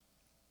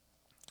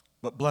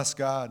But bless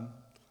God.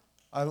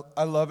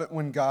 I love it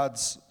when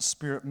God's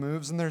Spirit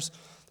moves, and there's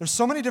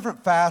so many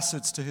different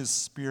facets to His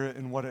Spirit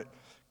and what it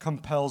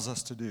compels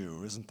us to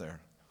do, isn't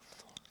there?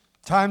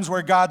 Times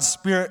where God's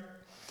Spirit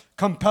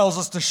compels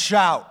us to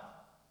shout.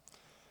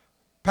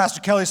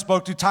 Pastor Kelly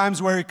spoke to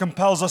times where He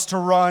compels us to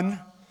run,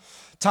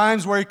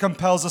 times where He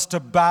compels us to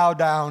bow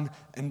down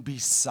and be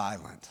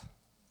silent.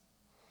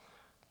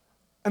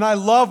 And I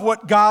love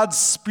what God's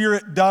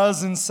Spirit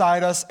does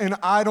inside us, and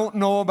I don't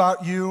know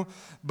about you,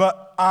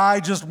 but I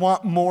just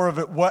want more of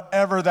it,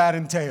 whatever that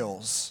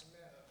entails.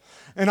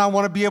 And I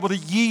want to be able to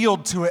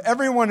yield to it.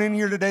 Everyone in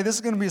here today, this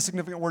is going to be a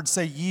significant word,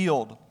 say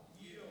yield.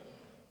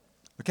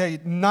 Okay,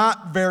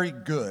 not very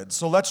good.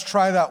 So let's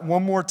try that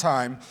one more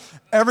time.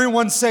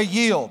 Everyone say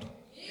yield.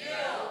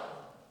 Yield.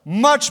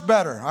 Much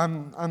better.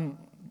 I'm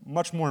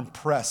much more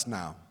impressed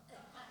now.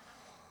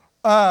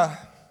 And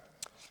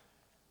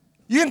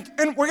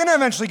we're going to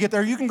eventually get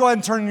there. You can go ahead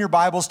and turn in your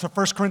Bibles to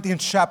 1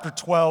 Corinthians chapter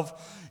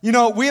 12. You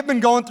know, we have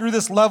been going through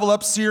this Level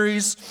Up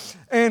series,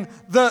 and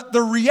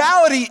the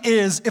reality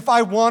is, if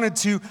I wanted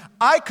to,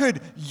 I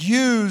could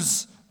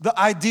use the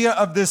idea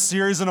of this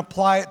series and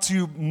apply it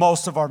to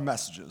most of our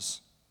messages.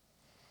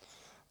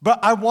 But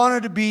I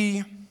wanted to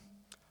be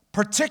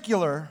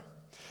particular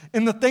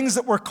in the things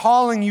that we're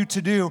calling you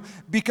to do,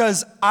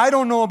 because I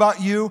don't know about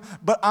you,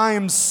 but I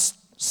am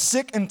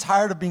sick and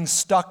tired of being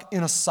stuck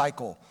in a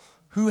cycle.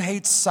 Who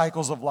hates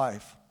cycles of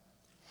life?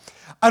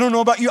 I don't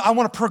know about you. I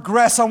want to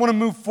progress. I want to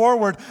move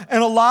forward.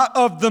 And a lot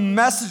of the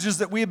messages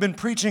that we have been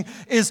preaching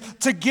is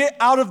to get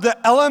out of the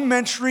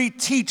elementary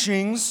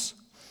teachings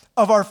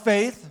of our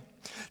faith,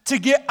 to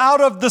get out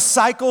of the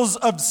cycles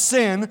of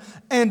sin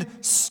and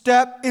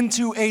step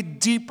into a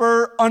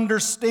deeper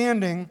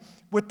understanding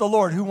with the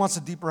Lord. Who wants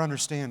a deeper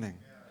understanding?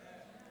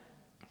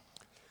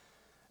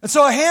 And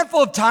so a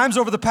handful of times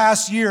over the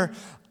past year,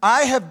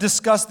 I have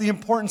discussed the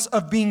importance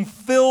of being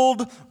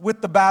filled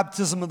with the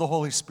baptism of the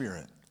Holy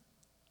Spirit.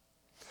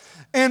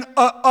 And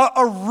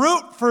a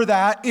root for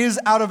that is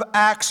out of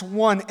Acts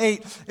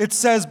 1:8. It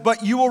says,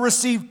 but you will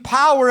receive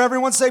power.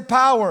 Everyone say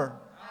power.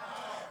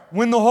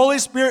 When the Holy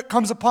Spirit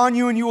comes upon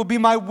you, and you will be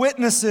my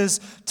witnesses,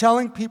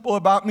 telling people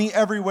about me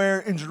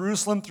everywhere in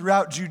Jerusalem,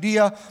 throughout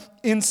Judea,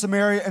 in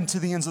Samaria, and to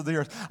the ends of the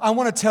earth. I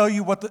want to tell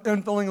you what the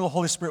infilling of the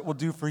Holy Spirit will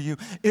do for you.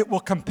 It will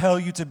compel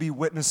you to be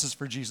witnesses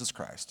for Jesus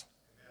Christ.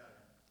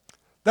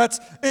 That's,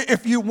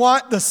 if you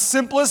want the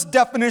simplest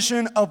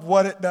definition of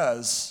what it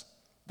does,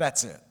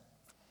 that's it.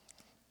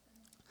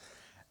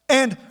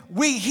 And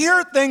we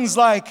hear things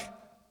like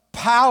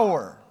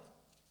power.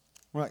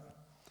 We're like,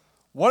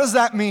 what does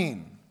that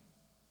mean?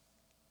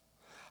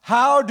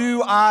 How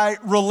do I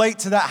relate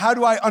to that? How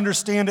do I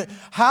understand it?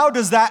 How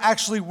does that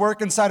actually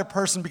work inside a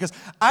person? Because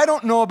I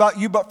don't know about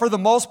you, but for the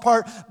most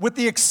part, with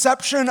the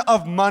exception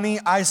of money,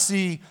 I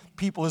see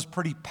people as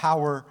pretty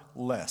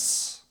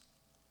powerless,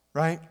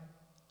 right?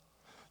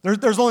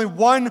 There's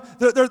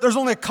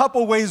only a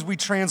couple ways we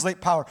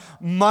translate power.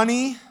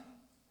 Money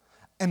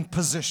and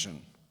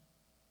position,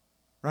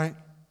 right?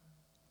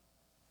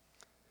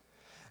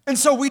 And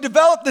so we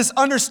develop this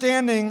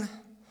understanding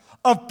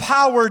of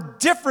power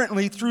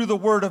differently through the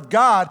Word of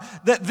God,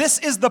 that this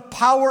is the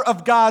power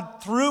of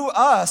God through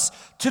us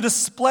to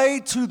display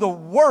to the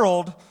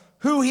world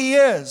who He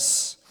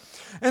is.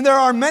 And there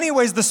are many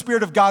ways the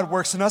Spirit of God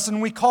works in us,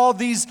 and we call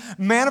these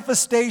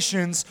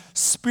manifestations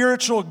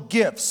spiritual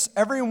gifts.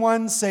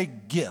 Everyone say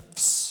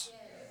gifts.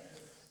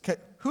 Okay,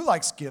 who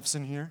likes gifts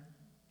in here?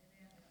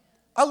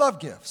 I love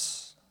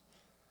gifts.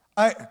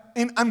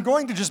 And I'm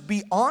going to just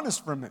be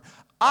honest for a minute.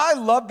 I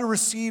love to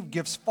receive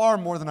gifts far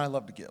more than I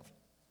love to give.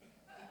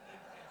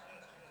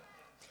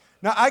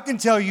 Now, I can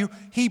tell you,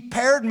 He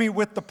paired me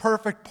with the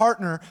perfect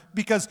partner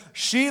because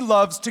she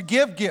loves to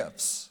give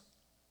gifts.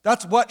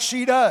 That's what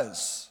she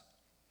does.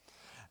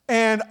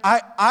 And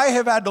I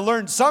have had to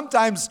learn,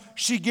 sometimes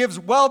she gives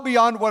well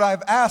beyond what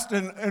I've asked,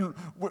 and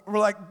we're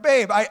like,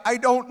 babe, I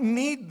don't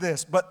need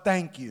this, but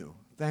thank you.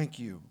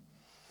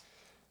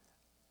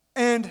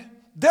 And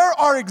there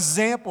are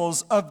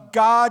examples of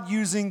God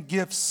using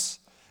gifts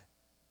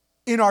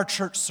in our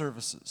church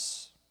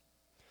services.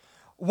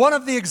 One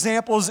of the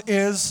examples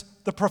is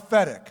the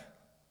prophetic.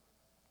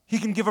 He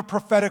can give a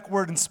prophetic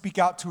word and speak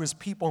out to His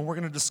people, and we're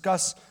going to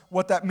discuss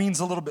what that means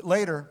a little bit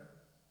later.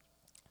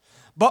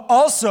 But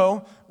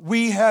also,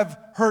 we have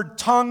heard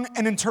tongue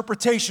and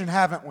interpretation,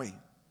 haven't we?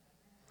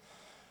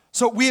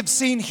 So we have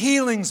seen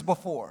healings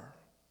before.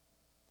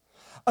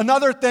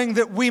 Another thing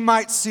that we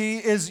might see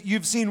is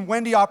you've seen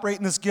Wendy operate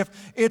in this gift.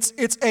 It's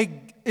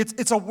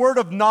a word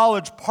of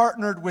knowledge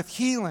partnered with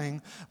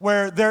healing,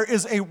 where there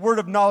is a word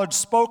of knowledge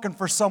spoken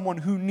for someone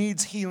who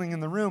needs healing in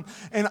the room.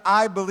 And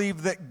I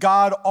believe that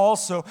God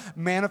also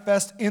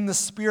manifests in the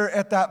Spirit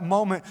at that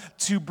moment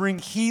to bring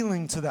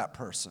healing to that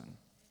person.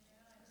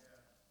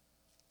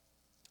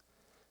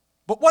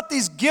 But what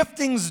these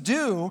giftings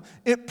do,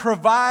 it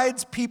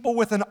provides people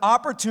with an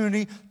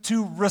opportunity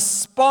to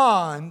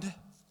respond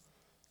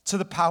to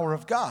the power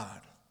of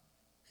God.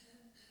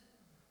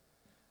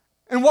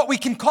 And what we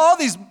can call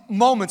these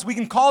moments, we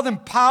can call them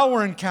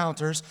power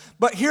encounters,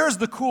 but here's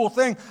the cool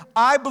thing.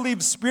 I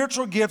believe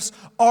spiritual gifts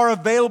are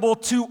available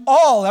to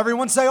all.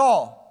 Everyone say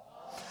all.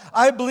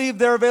 I believe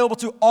they're available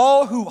to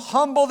all who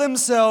humble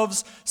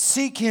themselves,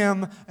 seek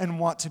Him, and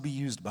want to be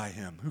used by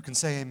Him. Who can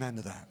say amen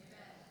to that?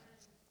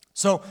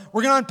 So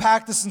we're going to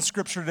unpack this in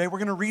Scripture today. We're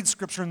going to read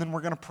Scripture, and then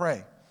we're going to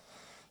pray.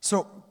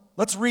 So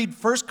let's read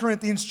 1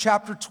 Corinthians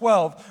chapter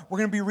 12. We're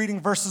going to be reading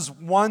verses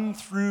 1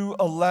 through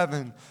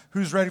 11.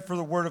 Who's ready for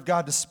the Word of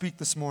God to speak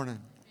this morning?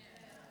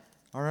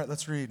 All right,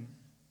 let's read.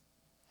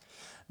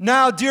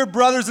 Now, dear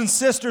brothers and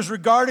sisters,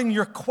 regarding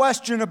your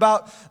question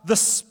about the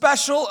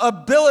special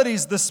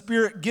abilities the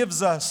Spirit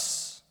gives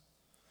us,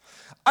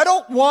 I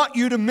don't want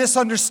you to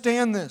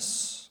misunderstand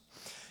this.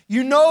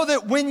 You know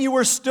that when you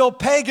were still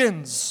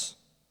pagans,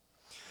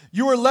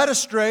 you were led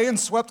astray and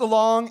swept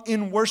along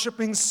in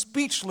worshiping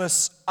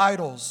speechless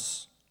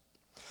idols.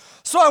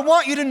 So I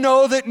want you to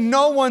know that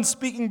no one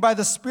speaking by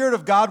the Spirit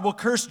of God will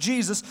curse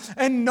Jesus,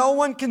 and no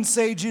one can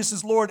say Jesus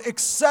is Lord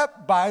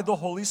except by the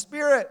Holy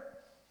Spirit.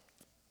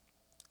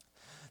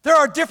 There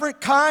are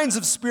different kinds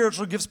of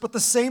spiritual gifts, but the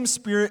same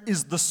Spirit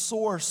is the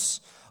source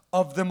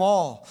of them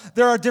all.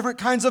 There are different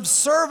kinds of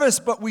service,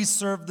 but we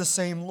serve the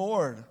same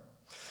Lord.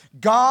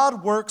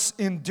 God works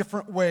in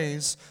different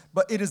ways,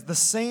 but it is the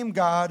same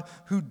God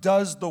who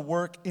does the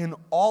work in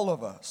all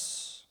of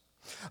us.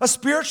 A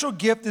spiritual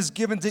gift is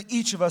given to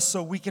each of us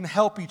so we can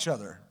help each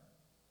other.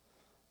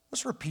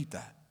 Let's repeat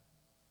that.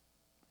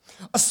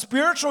 A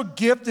spiritual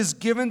gift is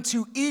given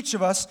to each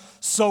of us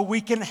so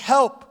we can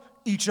help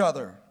each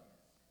other.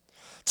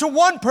 To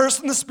one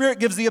person, the Spirit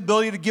gives the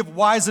ability to give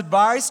wise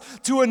advice.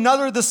 To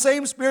another, the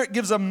same Spirit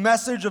gives a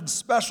message of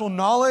special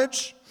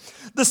knowledge.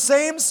 The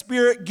same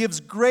Spirit gives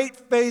great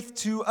faith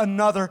to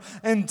another,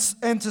 and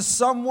to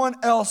someone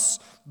else,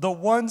 the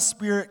one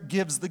Spirit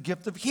gives the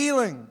gift of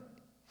healing.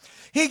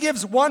 He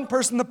gives one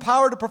person the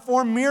power to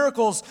perform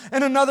miracles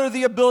and another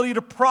the ability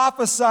to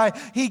prophesy.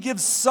 He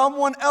gives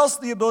someone else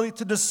the ability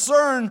to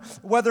discern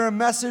whether a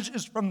message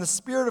is from the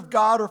Spirit of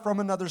God or from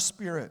another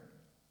spirit.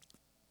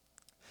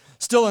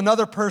 Still,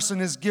 another person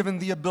is given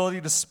the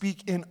ability to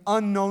speak in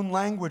unknown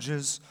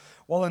languages,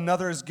 while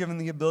another is given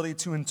the ability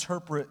to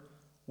interpret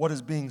what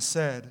is being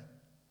said.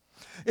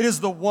 It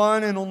is the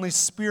one and only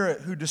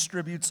Spirit who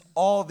distributes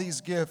all these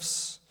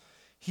gifts.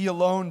 He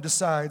alone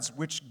decides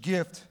which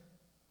gift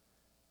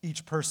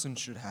each person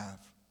should have.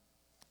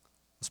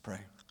 Let's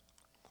pray.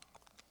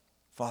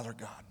 Father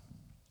God,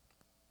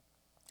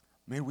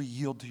 may we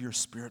yield to your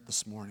Spirit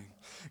this morning.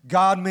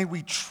 God, may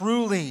we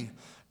truly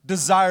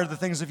desire the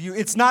things of you.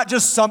 It's not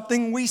just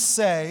something we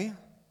say.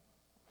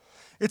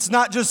 It's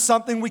not just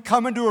something we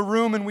come into a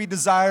room and we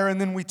desire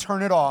and then we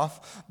turn it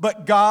off.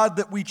 But God,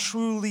 that we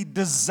truly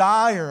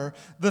desire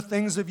the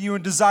things of you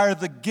and desire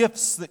the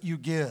gifts that you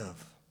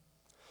give.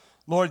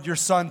 Lord, your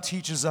Son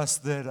teaches us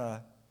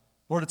that,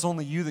 Lord, it's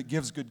only you that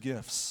gives good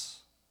gifts.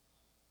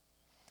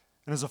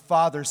 And as a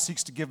father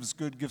seeks to give us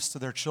good gifts to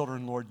their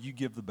children, Lord, you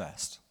give the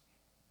best.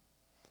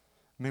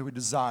 May we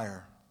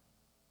desire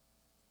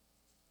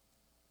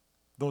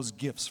those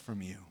gifts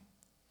from you.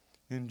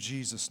 In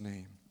Jesus'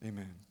 name,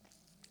 amen.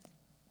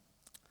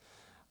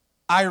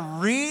 I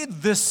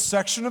read this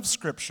section of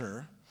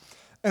Scripture,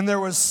 and there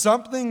was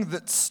something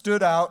that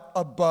stood out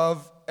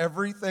above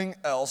everything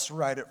else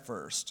right at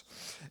first.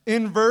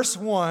 In verse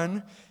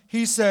 1,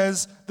 he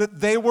says that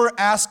they were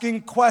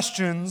asking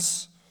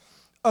questions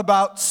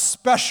about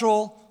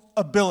special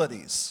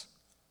abilities.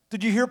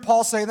 Did you hear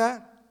Paul say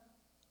that?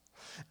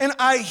 And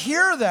I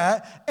hear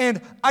that, and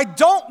I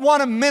don't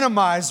want to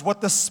minimize what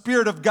the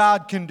Spirit of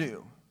God can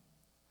do.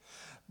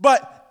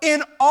 But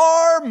in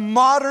our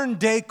modern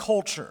day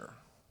culture,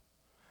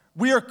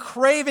 we are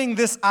craving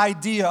this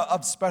idea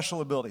of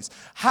special abilities.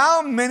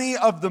 How many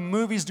of the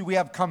movies do we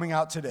have coming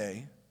out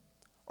today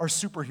are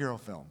superhero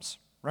films,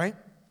 right?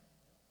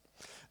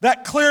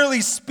 That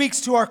clearly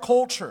speaks to our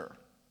culture.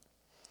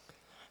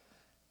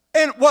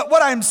 And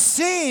what I'm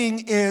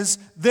seeing is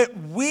that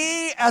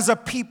we as a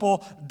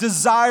people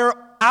desire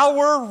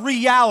our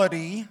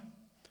reality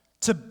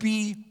to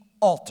be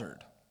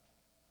altered.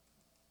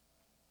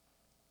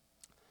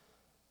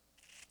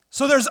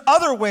 So there's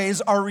other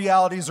ways our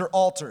realities are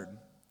altered.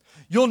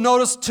 You'll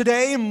notice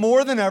today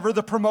more than ever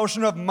the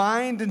promotion of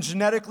mind and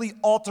genetically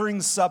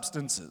altering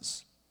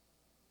substances.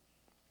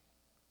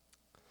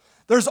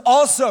 There's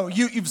also,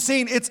 you've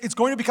seen, it's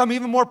going to become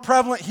even more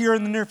prevalent here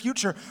in the near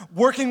future,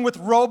 working with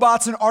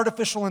robots and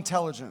artificial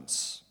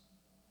intelligence.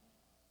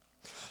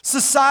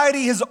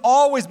 Society has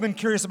always been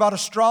curious about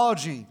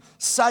astrology,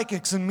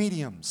 psychics, and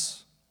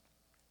mediums.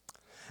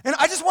 And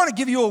I just want to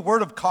give you a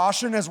word of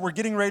caution as we're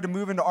getting ready to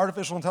move into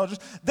artificial intelligence.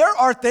 There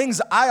are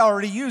things I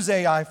already use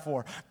AI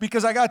for.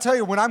 Because I got to tell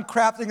you, when I'm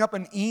crafting up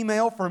an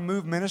email for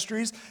Move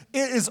Ministries,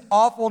 it is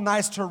awful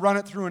nice to run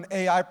it through an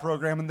AI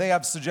program and they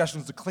have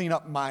suggestions to clean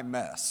up my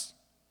mess.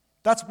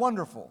 That's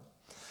wonderful.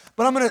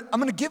 But I'm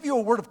going to give you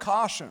a word of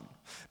caution.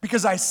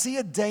 Because I see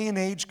a day and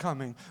age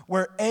coming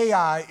where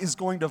AI is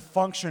going to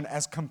function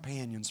as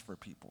companions for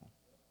people.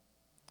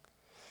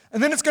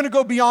 And then it's going to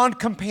go beyond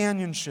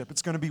companionship.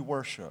 It's going to be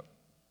worship.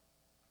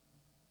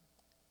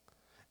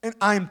 And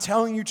I am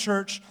telling you,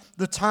 church,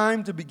 the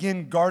time to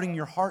begin guarding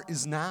your heart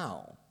is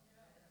now.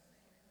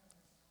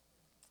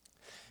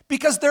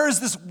 Because there is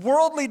this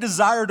worldly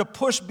desire to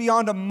push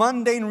beyond a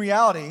mundane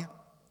reality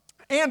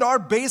and our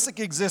basic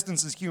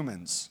existence as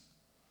humans.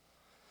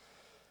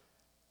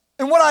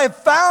 And what I have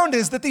found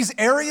is that these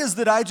areas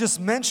that I just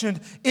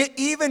mentioned, it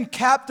even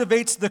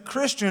captivates the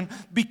Christian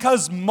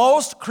because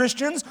most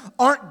Christians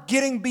aren't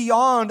getting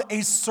beyond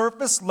a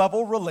surface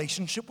level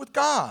relationship with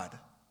God.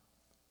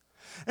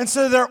 And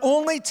so they're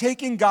only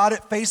taking God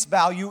at face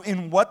value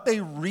in what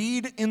they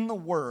read in the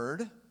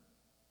Word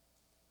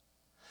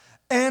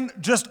and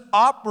just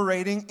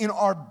operating in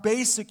our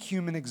basic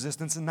human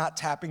existence and not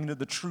tapping into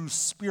the true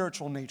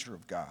spiritual nature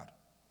of God.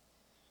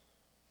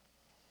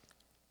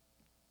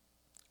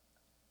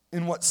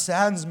 And what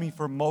saddens me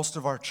for most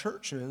of our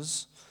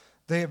churches,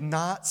 they have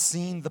not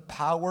seen the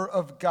power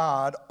of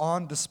God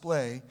on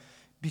display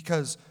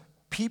because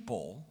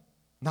people,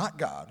 not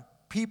God,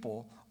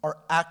 people are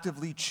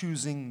actively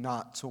choosing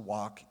not to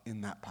walk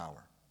in that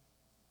power.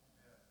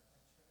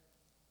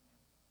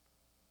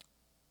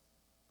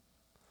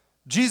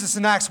 Jesus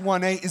in Acts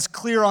 1:8 is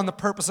clear on the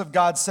purpose of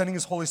God sending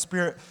His Holy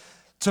Spirit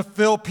to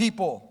fill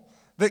people.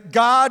 That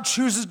God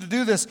chooses to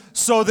do this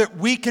so that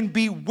we can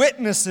be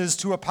witnesses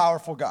to a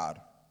powerful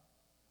God.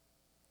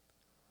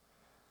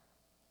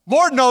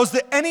 Lord knows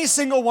that any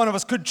single one of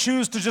us could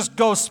choose to just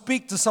go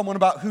speak to someone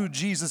about who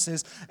Jesus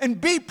is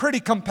and be pretty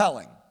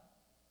compelling.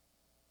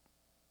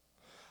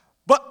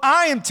 But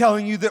I am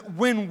telling you that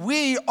when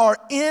we are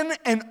in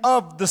and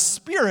of the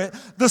Spirit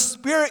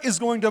is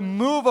going to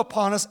move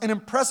upon us and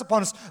impress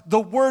upon us the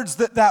words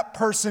that that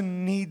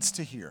person needs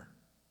to hear.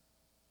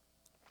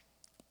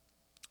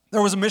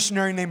 There was a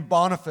missionary named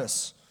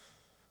Boniface.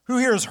 Who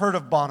here has heard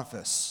of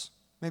Boniface?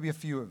 Maybe a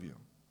few of you.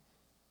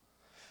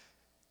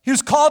 He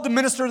was called to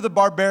minister to the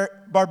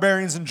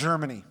barbarians in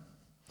Germany.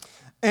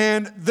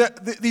 And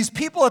these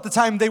people at the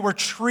time, they were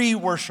tree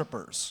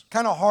worshipers.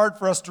 Kind of hard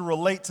for us to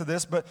relate to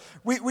this, but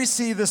we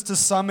see this to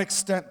some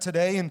extent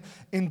today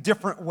in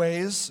different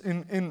ways,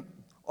 in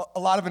a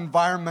lot of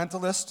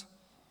environmentalists.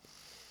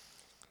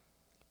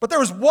 But there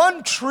was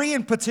one tree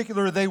in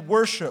particular they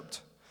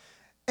worshiped,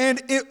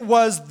 and it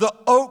was the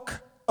oak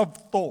of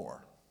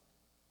Thor.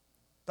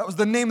 That was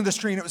the name of this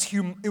tree, and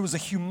it was a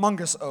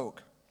humongous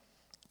oak.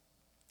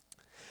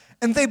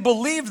 And they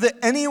believed that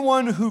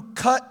anyone who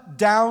cut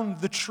down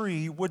the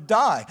tree would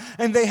die.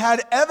 And they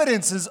had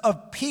evidences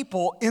of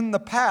people in the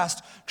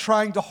past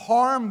trying to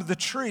harm the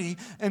tree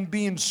and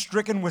being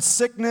stricken with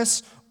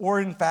sickness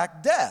or, in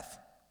fact, death.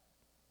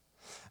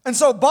 And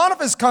so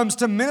Boniface comes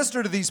to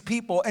minister to these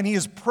people, and he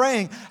is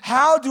praying,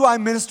 how do I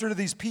minister to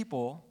these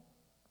people?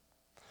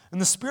 And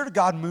the Spirit of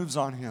God moves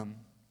on him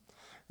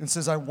and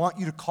says, I want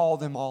you to call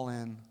them all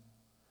in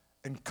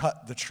and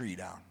cut the tree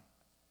down.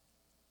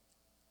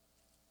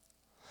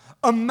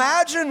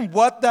 Imagine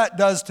what that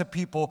does to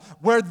people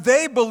where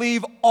they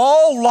believe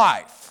all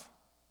life,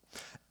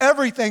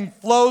 everything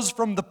flows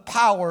from the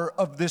power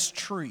of this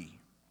tree.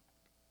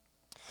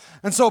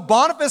 And so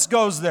Boniface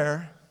goes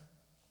there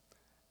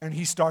and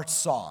he starts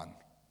sawing.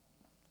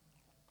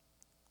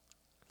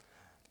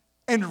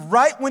 And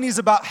right when he's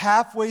about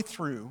halfway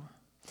through,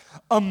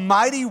 a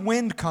mighty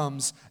wind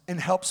comes and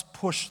helps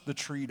push the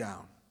tree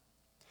down.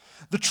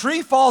 The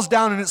tree falls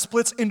down and it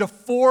splits into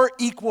 4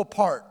 equal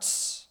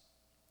parts.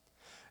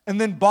 And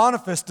then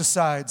Boniface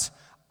decides,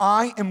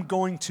 I am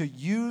going to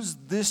use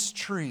this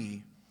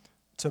tree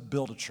to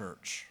build a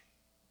church.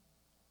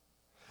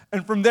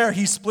 And from there,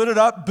 he split it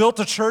up, built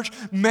a church.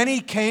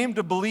 Many came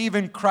to believe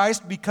in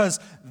Christ because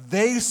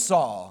they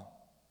saw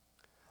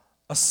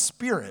a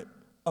spirit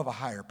of a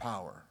higher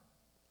power.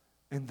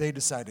 And they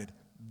decided,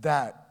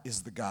 that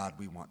is the God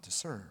we want to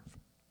serve.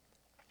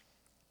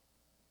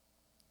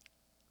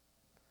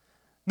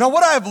 Now,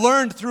 what I've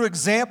learned through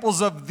examples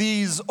of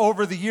these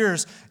over the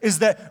years is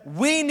that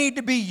we need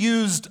to be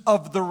used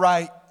of the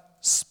right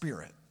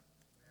spirit.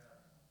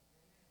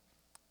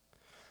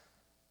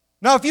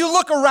 Now, if you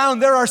look around,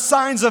 there are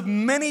signs of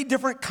many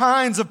different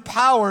kinds of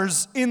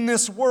powers in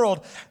this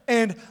world.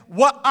 And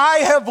what I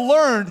have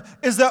learned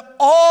is that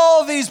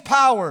all these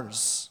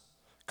powers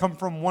come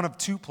from one of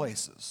 2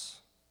 places.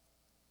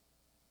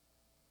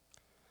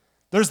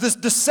 There's this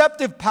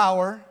deceptive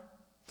power.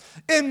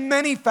 In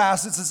many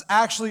facets, it's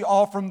actually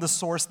all from the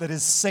source that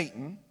is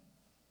Satan.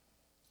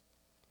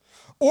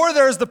 Or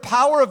there's the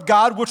power of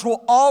God, which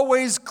will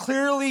always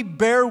clearly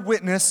bear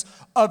witness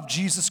of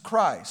Jesus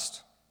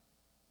Christ.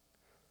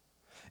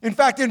 In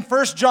fact, in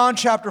 1 John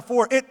chapter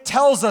 4, it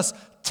tells us,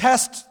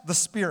 test the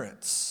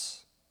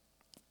spirits.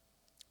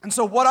 And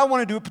so what I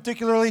want to do,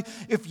 particularly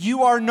if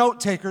you are note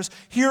takers,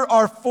 here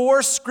are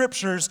 4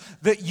 scriptures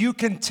that you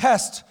can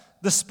test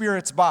the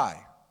spirits by.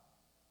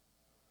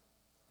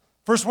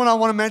 First one I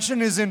want to mention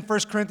is in 1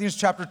 Corinthians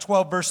chapter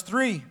 12, verse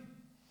 3.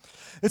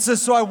 It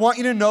says, so I want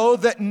you to know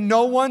that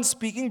no one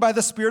speaking by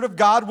the Spirit of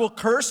God will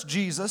curse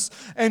Jesus,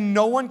 and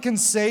no one can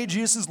say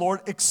Jesus is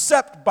Lord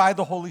except by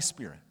the Holy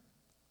Spirit.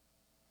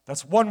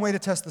 That's one way to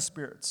test the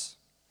spirits.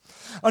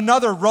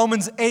 Another,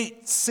 Romans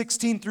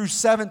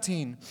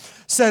 8:16-17,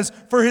 says,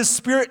 "For his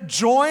spirit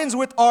joins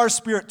with our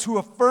spirit to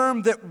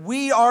affirm that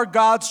we are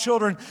God's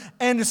children.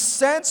 And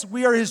since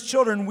we are his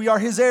children, we are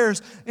his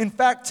heirs. In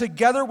fact,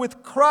 together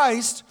with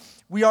Christ,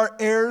 we are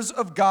heirs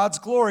of God's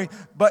glory.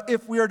 But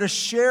if we are to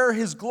share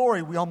his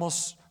glory,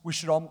 we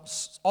should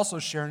also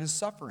share in his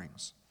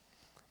sufferings."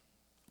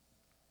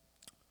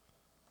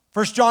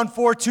 1 John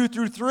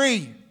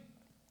 4:2-3.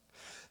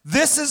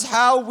 "This is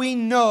how we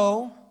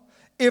know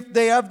if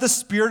they have the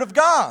Spirit of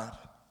God.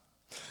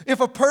 If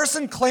a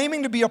person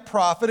claiming to be a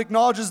prophet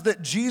acknowledges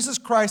that Jesus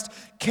Christ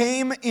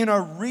came in a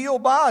real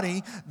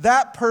body,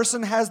 that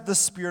person has the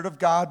Spirit of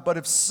God. But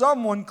if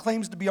someone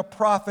claims to be a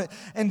prophet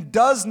and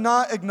does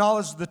not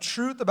acknowledge the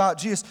truth about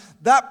Jesus,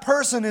 that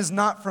person is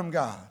not from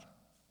God.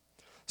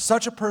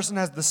 Such a person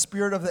has the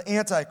spirit of the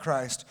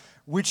Antichrist,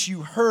 which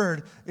you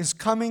heard is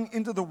coming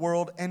into the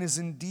world and is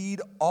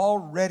indeed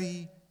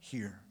already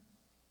here."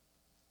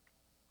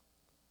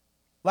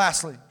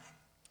 Lastly,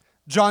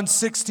 John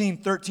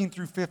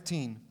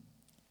 16:13-15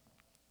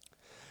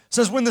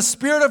 says, "When the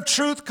Spirit of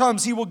truth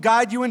comes, he will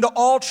guide you into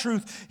all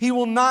truth. He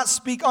will not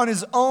speak on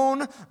his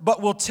own,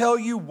 but will tell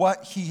you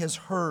what he has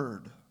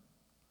heard.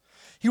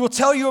 He will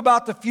tell you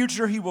about the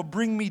future. He will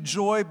bring me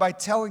joy by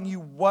telling you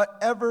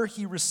whatever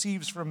he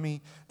receives from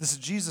me." This is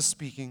Jesus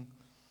speaking.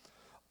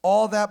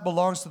 "All that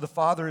belongs to the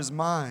Father is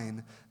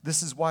mine.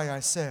 This is why I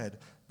said,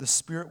 the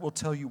Spirit will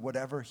tell you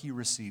whatever he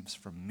receives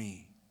from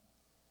me."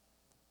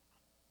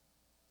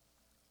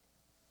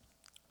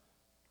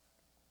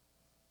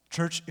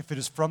 Church, if it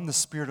is from the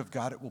Spirit of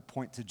God, it will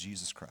point to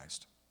Jesus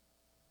Christ.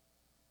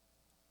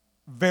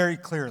 Very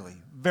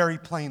clearly, very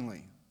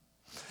plainly.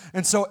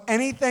 And so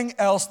anything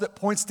else that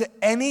points to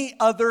any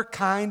other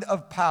kind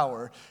of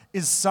power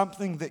is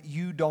something that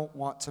you don't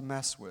want to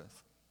mess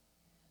with.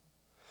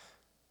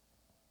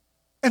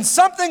 And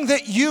something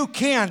that you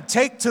can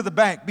take to the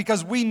bank,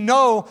 because we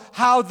know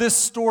how this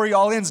story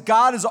all ends.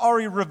 God has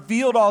already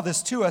revealed all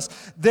this to us.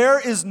 There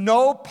is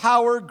no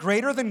power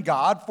greater than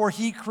God, for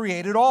he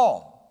created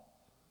all.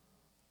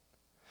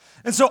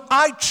 And so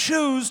I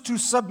choose to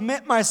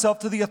submit myself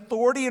to the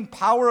authority and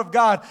power of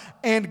God.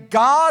 And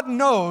God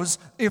knows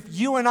if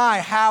you and I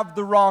have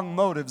the wrong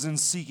motives in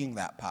seeking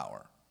that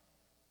power.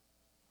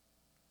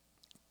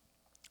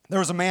 There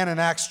was a man in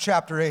Acts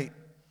chapter 8.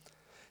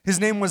 His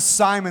name was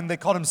Simon. They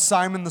called him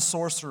Simon the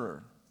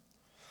sorcerer.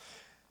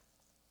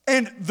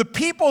 And the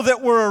people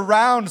that were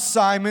around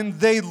Simon,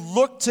 they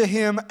looked to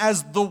him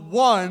as the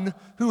one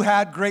who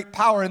had great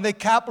power. And they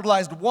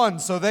capitalized one.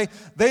 So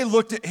they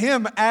looked at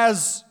him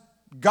as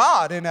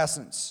God, in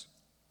essence.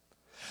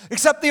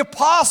 Except the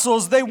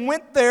apostles, they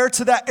went there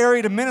to that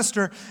area to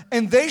minister,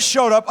 and they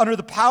showed up under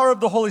the power of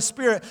the Holy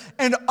Spirit.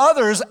 And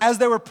others, as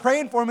they were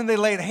praying for him and they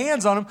laid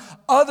hands on him,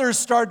 others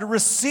started to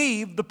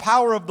receive the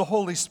power of the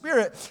Holy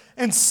Spirit.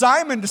 And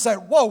Simon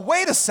decided, whoa,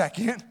 wait a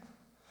second.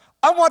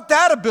 I want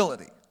that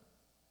ability.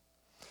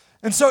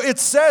 And so it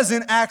says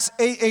in Acts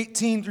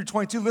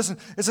 8:18-22, listen,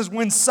 it says,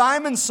 "When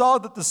Simon saw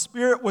that the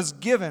Spirit was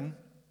given,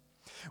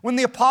 when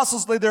the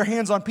apostles laid their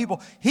hands on people,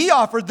 he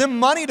offered them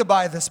money to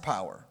buy this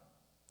power.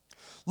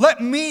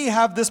 'Let me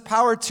have this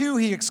power too,'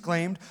 he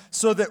exclaimed,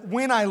 'so that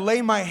when I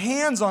lay my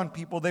hands on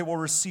people, they will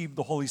receive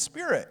the Holy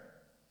Spirit.'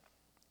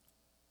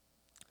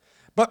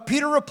 But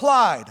Peter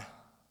replied,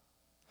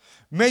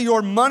 'May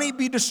your money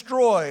be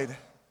destroyed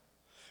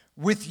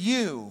with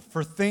you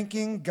for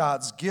thinking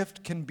God's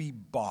gift can be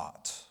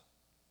bought.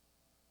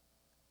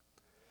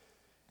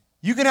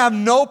 You can have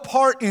no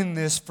part in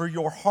this, for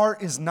your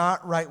heart is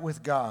not right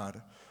with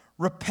God.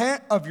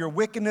 Repent of your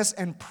wickedness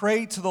and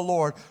pray to the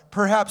Lord.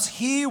 Perhaps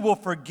he will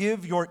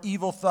forgive your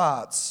evil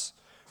thoughts,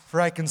 for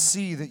I can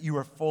see that you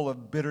are full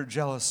of bitter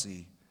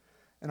jealousy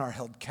and are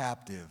held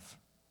captive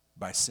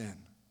by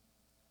sin.'"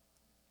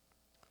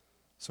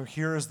 So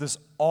here is this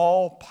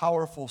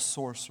all-powerful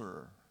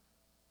sorcerer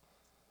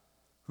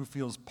who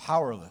feels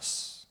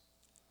powerless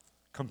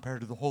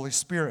compared to the Holy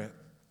Spirit.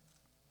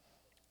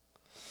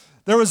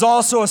 There was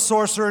also a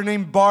sorcerer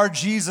named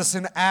Bar-Jesus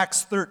in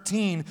Acts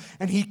 13,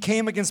 and he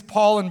came against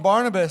Paul and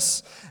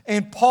Barnabas,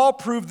 and Paul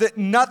proved that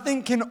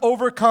nothing can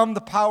overcome the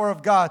power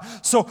of God.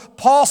 So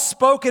Paul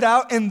spoke it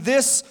out, and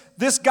this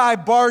guy,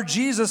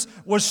 Bar-Jesus,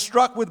 was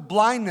struck with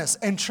blindness.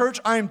 And church,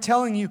 I am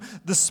telling you,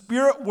 the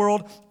spirit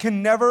world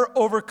can never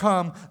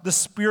overcome the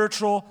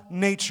spiritual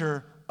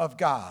nature of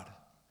God.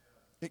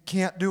 It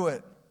can't do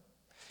it.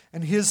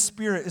 And his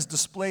Spirit is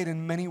displayed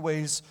in many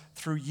ways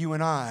through you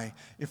and I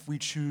if we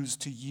choose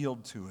to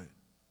yield to it.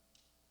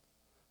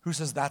 Who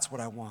says, that's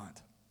what I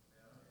want?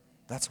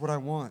 That's what I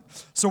want.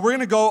 So we're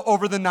going to go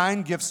over the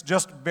 9 gifts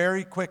just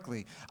very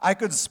quickly. I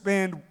could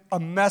spend a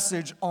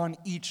message on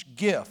each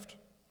gift.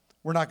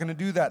 We're not going to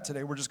do that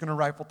today. We're just going to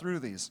rifle through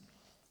these.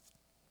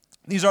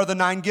 These are the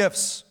 9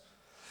 gifts.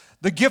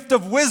 The gift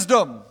of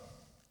wisdom.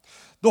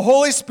 The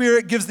Holy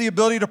Spirit gives the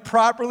ability to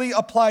properly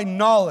apply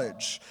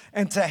knowledge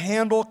and to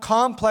handle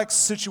complex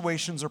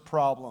situations or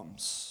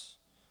problems,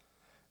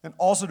 and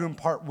also to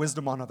impart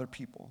wisdom on other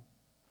people.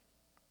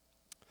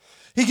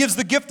 He gives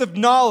the gift of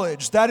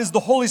knowledge. That is the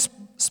Holy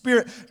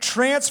Spirit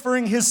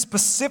transferring his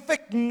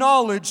specific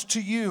knowledge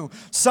to you,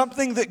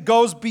 something that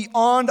goes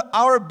beyond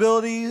our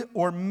ability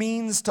or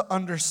means to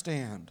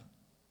understand.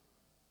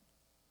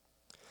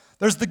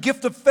 There's the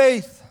gift of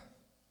faith.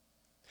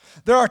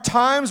 There are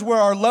times where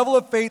our level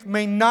of faith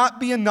may not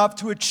be enough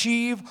to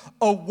achieve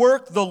a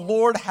work the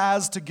Lord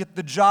has to get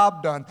the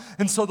job done.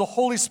 And so the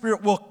Holy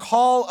Spirit will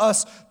call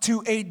us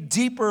to a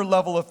deeper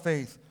level of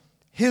faith,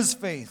 his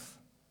faith,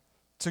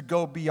 to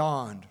go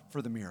beyond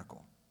for the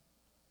miracle.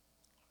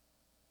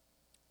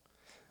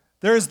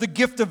 There is the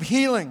gift of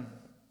healing.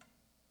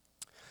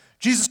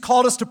 Jesus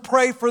called us to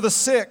pray for the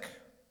sick.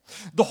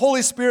 The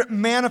Holy Spirit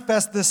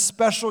manifests this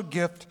special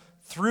gift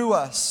through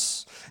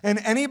us. And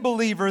any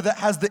believer that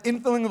has the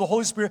infilling of the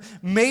Holy Spirit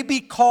may be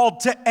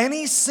called to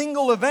any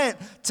single event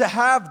to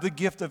have the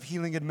gift of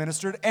healing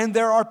administered. And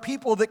there are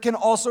people that can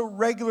also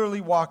regularly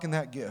walk in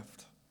that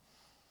gift.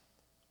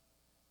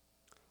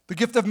 The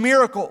gift of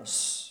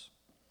miracles.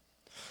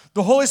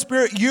 The Holy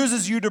Spirit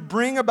uses you to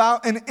bring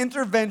about an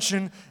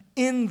intervention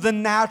in the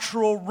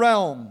natural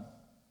realm.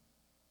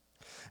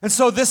 And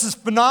so this is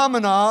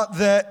phenomena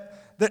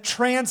that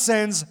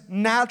transcends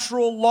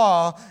natural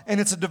law, and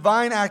it's a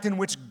divine act in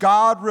which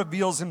God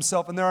reveals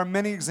himself. And there are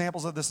many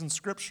examples of this in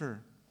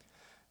Scripture.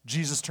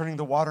 Jesus turning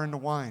the water into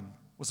wine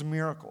was a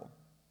miracle.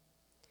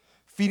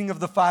 Feeding of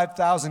the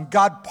 5,000,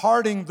 God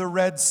parting the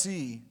Red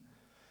Sea,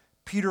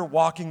 Peter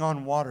walking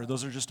on water.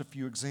 Those are just a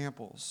few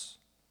examples.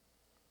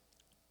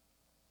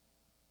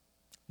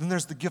 Then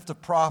there's the gift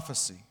of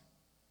prophecy.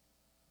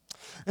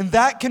 And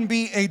that can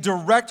be a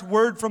direct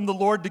word from the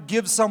Lord to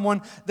give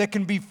someone that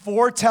can be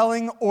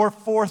foretelling or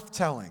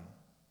forthtelling.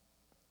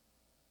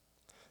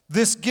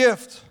 This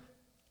gift,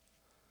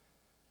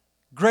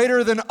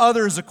 greater than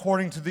others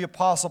according to the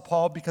Apostle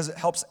Paul, because it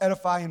helps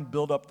edify and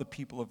build up the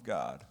people of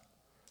God.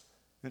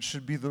 It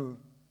should be the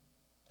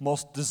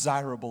most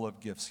desirable of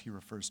gifts, he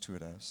refers to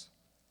it as.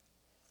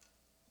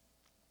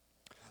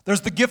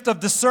 There's the gift of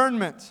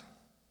discernment.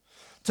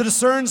 To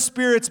discern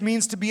spirits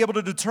means to be able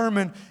to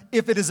determine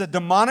if it is a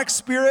demonic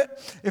spirit,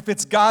 if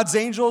it's God's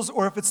angels,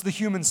 or if it's the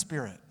human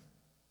spirit.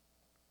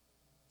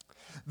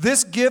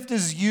 This gift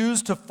is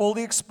used to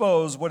fully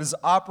expose what is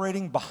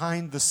operating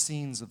behind the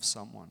scenes of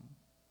someone.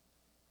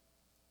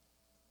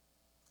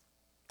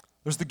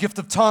 There's the gift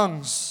of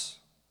tongues.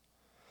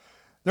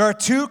 There are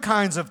two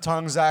kinds of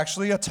tongues,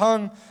 actually. A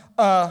tongue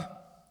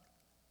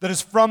that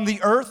is from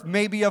the earth,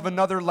 maybe of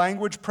another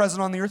language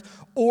present on the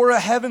earth, or a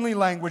heavenly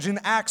language. In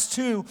Acts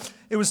 2,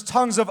 it was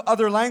tongues of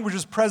other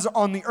languages present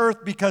on the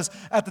earth because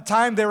at the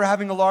time they were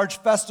having a large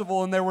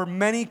festival and there were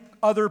many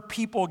other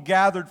people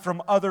gathered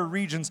from other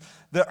regions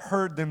that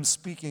heard them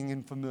speaking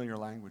in familiar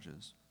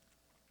languages.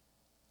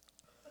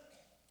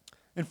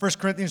 In 1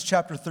 Corinthians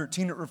chapter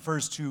 13, it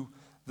refers to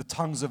the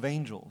tongues of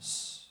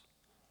angels.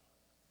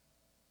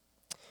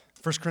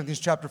 1 Corinthians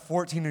chapter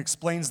 14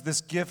 explains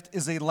this gift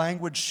is a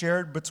language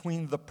shared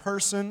between the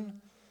person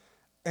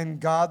and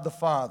God the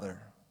Father.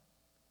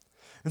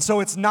 And so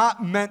it's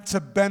not meant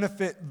to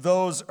benefit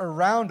those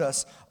around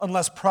us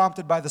unless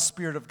prompted by the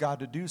Spirit of God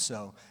to do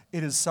so.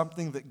 It is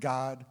something that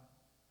God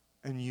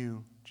and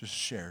you just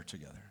share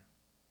together.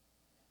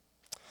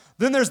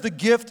 Then there's the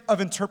gift of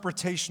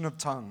interpretation of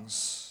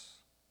tongues.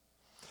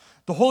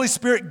 The Holy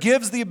Spirit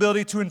gives the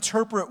ability to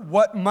interpret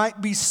what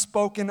might be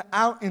spoken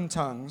out in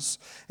tongues.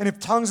 And if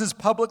tongues is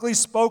publicly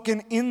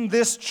spoken in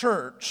this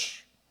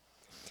church,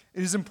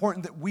 it is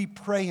important that we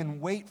pray and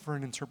wait for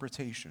an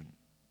interpretation.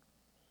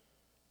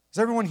 Is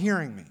everyone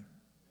hearing me?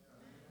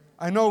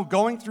 I know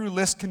going through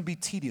lists can be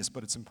tedious,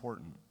 but it's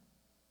important.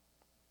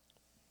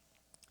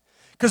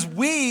 Because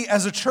we,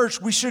 as a church,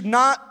 we should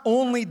not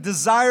only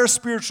desire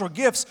spiritual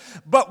gifts,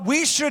 but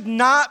we should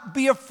not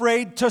be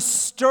afraid to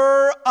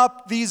stir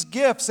up these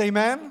gifts.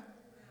 Amen?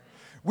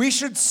 We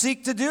should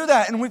seek to do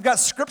that, and we've got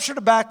scripture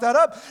to back that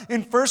up.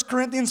 In 1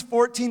 Corinthians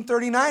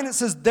 14:39, it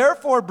says,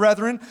 "Therefore,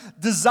 brethren,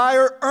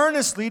 desire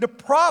earnestly to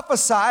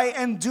prophesy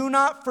and do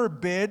not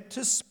forbid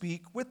to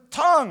speak with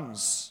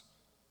tongues."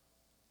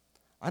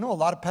 I know a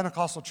lot of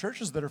Pentecostal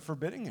churches that are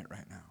forbidding it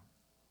right now.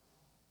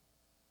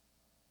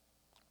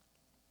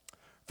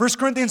 1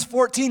 Corinthians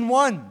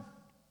 14:1,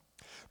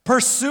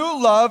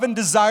 "Pursue love and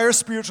desire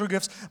spiritual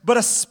gifts, but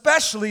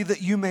especially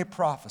that you may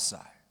prophesy."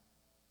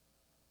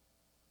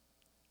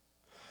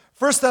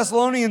 1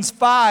 Thessalonians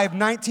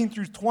 5:19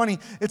 through 20,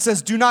 it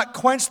says, "Do not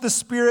quench the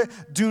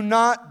spirit, do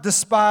not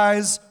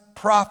despise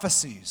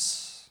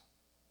prophecies."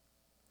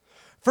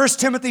 1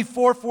 Timothy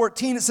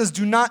 4:14, it says,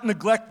 "Do not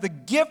neglect the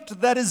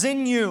gift that is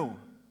in you,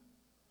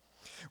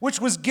 which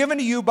was given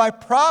to you by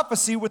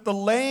prophecy with the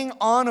laying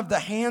on of the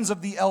hands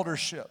of the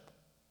eldership."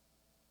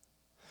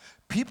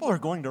 People are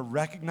going to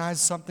recognize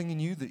something in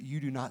you that you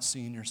do not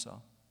see in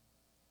yourself.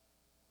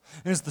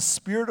 It is the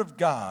Spirit of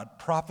God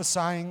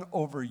prophesying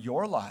over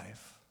your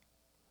life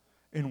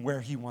and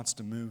where He wants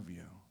to move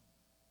you.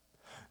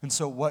 And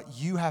so what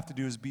you have to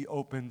do is be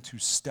open to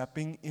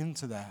stepping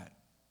into that.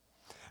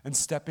 And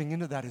stepping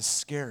into that is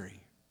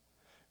scary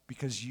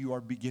because you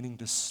are beginning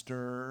to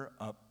stir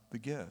up the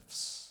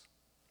gifts.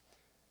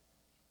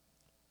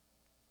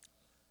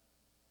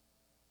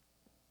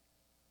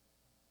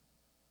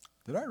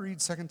 Did I read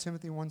 2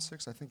 Timothy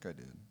 1:6? I think I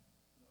did.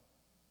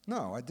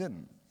 No, I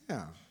didn't.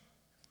 Yeah.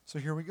 So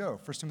here we go.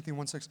 1 Timothy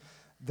 1:6.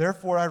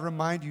 Therefore, I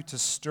remind you to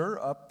stir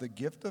up the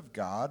gift of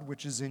God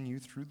which is in you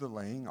through the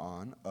laying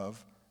on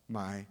of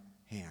my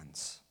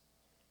hands.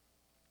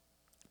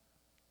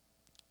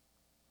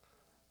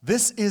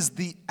 This is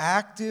the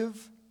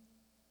active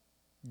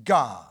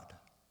God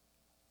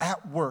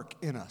at work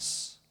in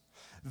us.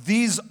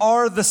 These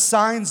are the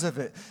signs of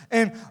it.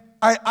 And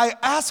I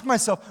ask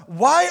myself,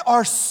 why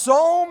are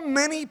so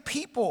many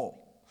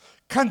people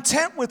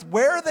content with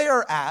where they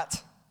are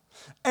at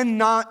and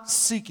not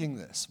seeking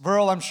this?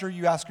 Verl, I'm sure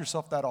you ask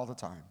yourself that all the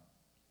time.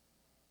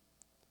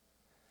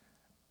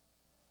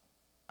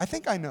 I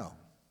think I know.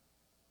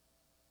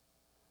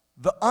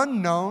 The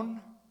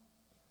unknown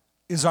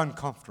is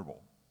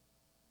uncomfortable.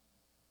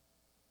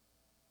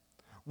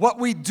 What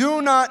we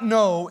do not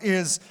know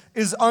is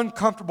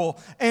uncomfortable.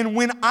 And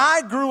when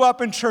I grew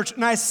up in church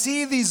and I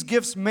see these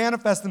gifts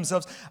manifest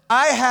themselves,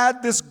 I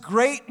had this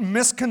great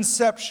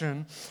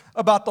misconception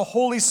about the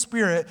Holy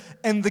Spirit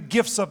and the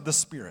gifts of the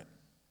Spirit.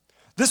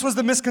 This was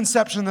the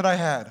misconception that I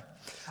had.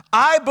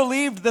 I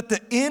believed that the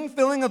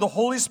infilling of the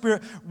Holy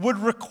Spirit would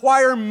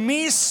require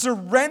me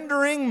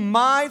surrendering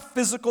my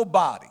physical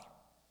body.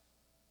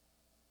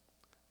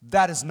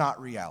 That is not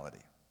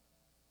reality.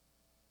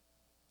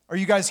 Are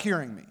you guys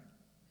hearing me?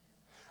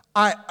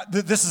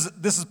 This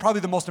is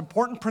probably the most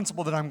important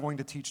principle that I'm going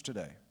to teach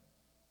today.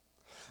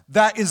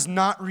 That is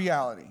not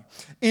reality.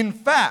 In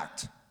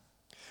fact,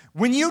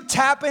 when you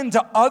tap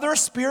into other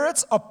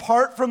spirits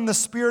apart from the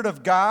Spirit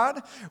of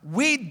God,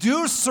 we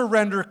do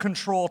surrender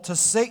control to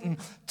Satan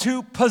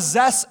to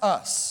possess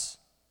us,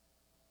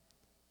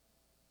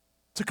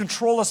 to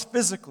control us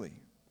physically.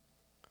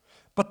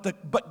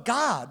 But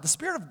God, the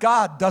Spirit of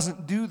God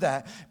doesn't do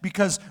that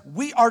because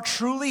we are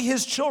truly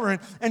His children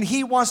and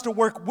He wants to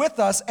work with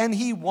us and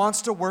He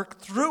wants to work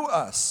through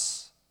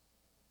us.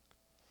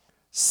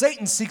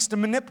 Satan seeks to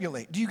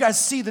manipulate. Do you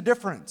guys see the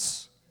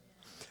difference?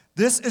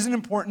 This is an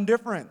important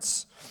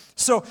difference.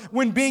 So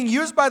when being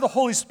used by the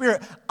Holy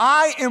Spirit,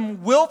 I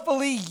am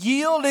willfully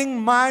yielding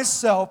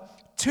myself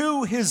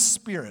to His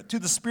Spirit, to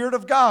the Spirit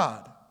of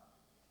God,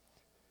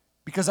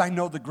 because I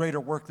know the greater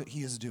work that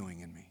He is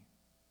doing in me.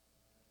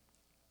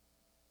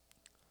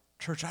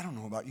 Church, I don't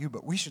know about you,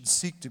 but we should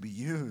seek to be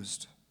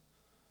used.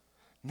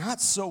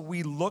 Not so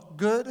we look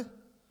good,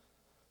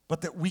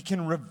 but that we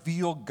can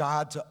reveal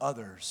God to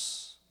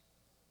others.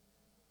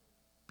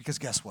 Because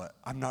guess what?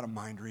 I'm not a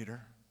mind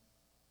reader.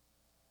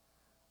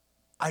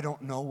 I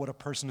don't know what a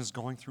person is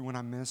going through when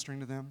I'm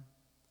ministering to them.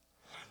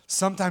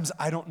 Sometimes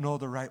I don't know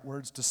the right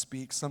words to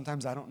speak.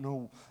 Sometimes I don't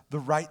know the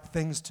right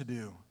things to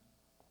do.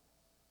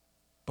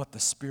 But the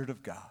Spirit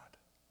of God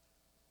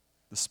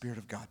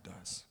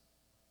does.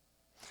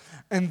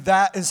 And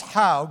that is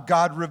how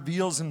God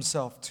reveals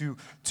Himself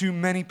to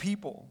many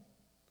people.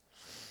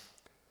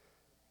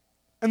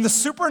 And the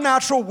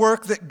supernatural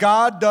work that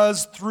God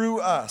does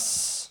through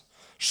us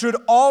should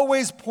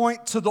always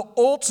point to the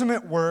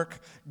ultimate work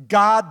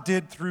God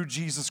did through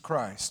Jesus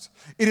Christ.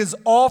 It is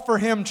all for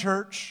Him,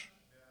 church.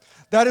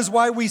 That is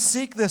why we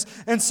seek this.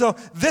 And so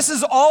this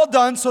is all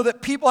done so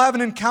that people have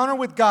an encounter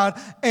with God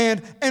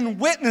and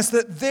witness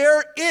that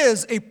there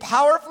is a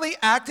powerfully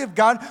active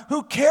God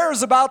who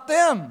cares about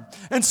them.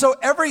 And so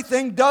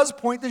everything does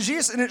point to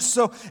Jesus. And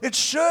so it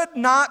should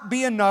not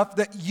be enough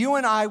that you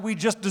and I, we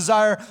just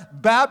desire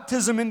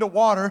baptism into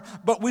water,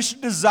 but we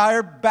should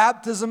desire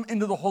baptism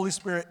into the Holy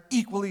Spirit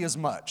equally as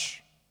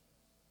much.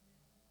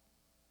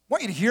 I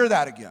want you to hear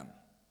that again.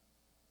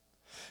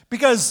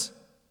 Because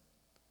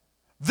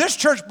this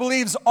church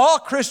believes all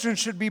Christians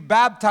should be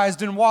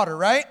baptized in water,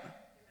 right?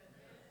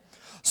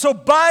 So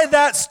by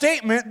that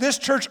statement, this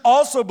church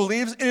also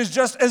believes it is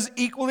just as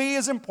equally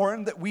as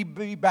important that we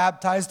be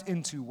baptized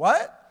into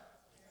what?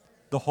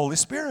 The Holy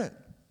Spirit.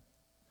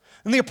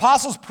 And the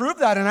apostles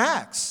proved that in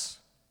Acts.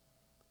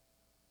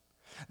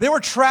 They were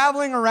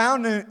traveling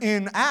around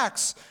in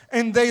Acts,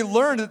 and they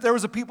learned that there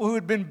was a people who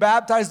had been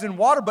baptized in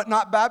water but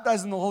not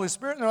baptized in the Holy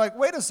Spirit. And they're like,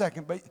 wait a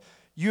second, but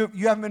you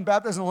haven't been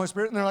baptized in the Holy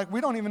Spirit? And they're like, we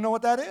don't even know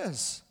what that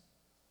is.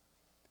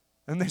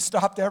 And they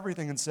stopped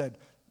everything and said,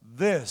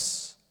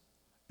 this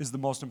is the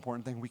most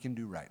important thing we can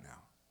do right now.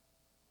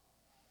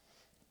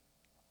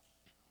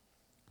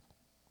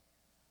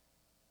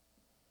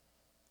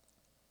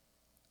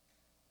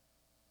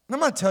 And I'm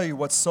going to tell you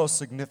what's so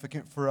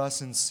significant for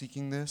us in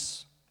seeking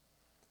this.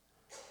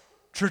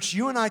 Church,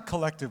 you and I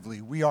collectively,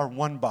 we are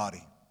one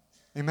body.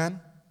 Amen?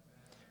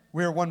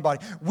 We are one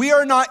body. We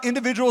are not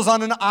individuals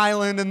on an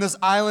island, and this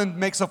island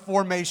makes a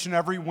formation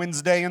every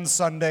Wednesday and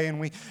Sunday, and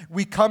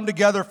we come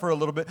together for a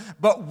little bit.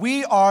 But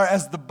we are,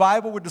 as the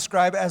Bible would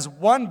describe, as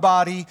one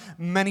body,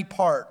 many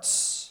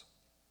parts.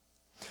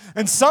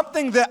 And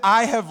something that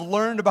I have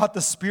learned about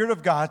the Spirit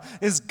of God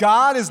is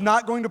God is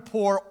not going to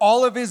pour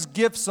all of His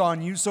gifts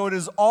on you, so it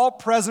is all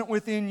present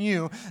within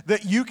you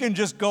that you can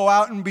just go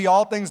out and be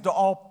all things to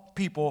all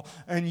people,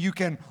 and you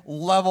can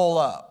level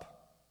up.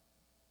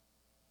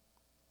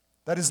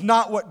 That is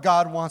not what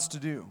God wants to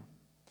do.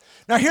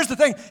 Now, here's the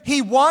thing.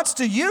 He wants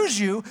to use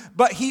you,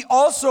 but he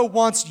also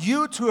wants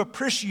you to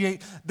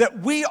appreciate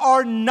that we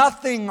are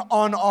nothing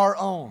on our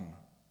own.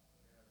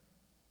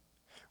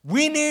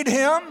 We need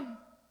him,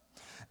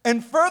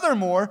 and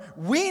furthermore,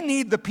 we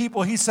need the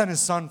people he sent his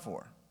son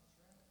for.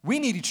 We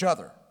need each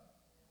other.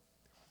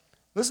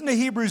 Listen to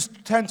Hebrews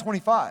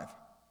 10:25.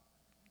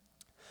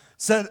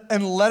 Said,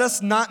 and let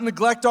us not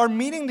neglect our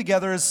meeting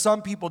together as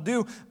some people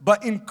do,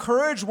 but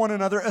encourage one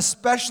another,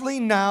 especially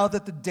now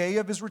that the day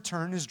of his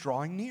return is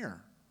drawing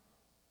near.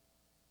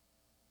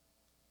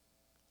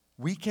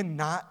 We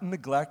cannot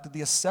neglect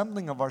the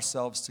assembling of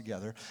ourselves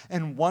together,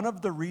 and one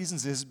of the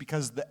reasons is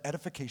because of the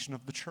edification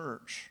of the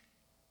church.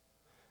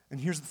 And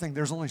here's the thing,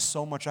 there's only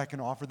so much I can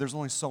offer, there's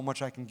only so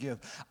much I can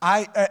give.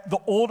 The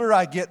older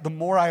I get, the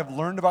more I have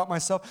learned about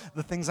myself,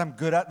 the things I'm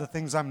good at, the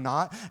things I'm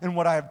not. And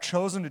what I have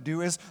chosen to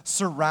do is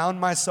surround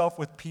myself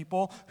with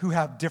people who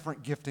have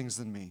different giftings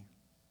than me.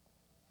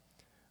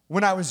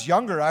 When I was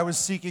younger, I was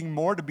seeking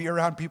more to be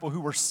around people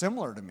who were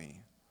similar to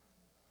me.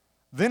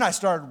 Then I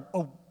started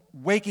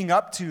waking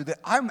up to that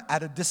I'm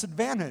at a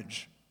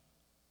disadvantage.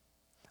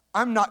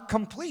 I'm not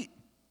complete.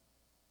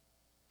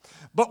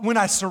 But when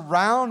I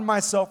surround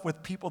myself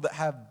with people that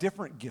have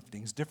different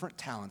giftings, different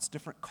talents,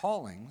 different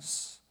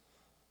callings,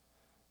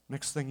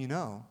 next thing you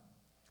know,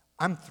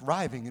 I'm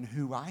thriving in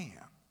who I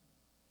am.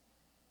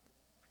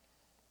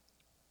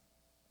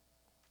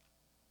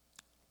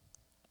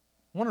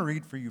 I want to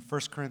read for you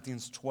 1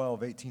 Corinthians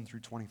 12, 18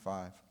 through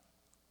 25.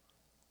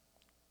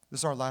 This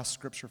is our last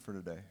scripture for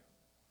today.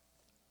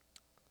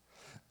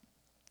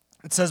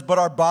 It says, but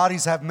our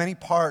bodies have many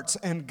parts,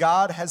 and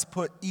God has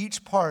put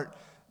each part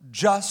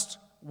just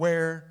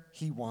where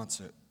he wants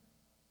it.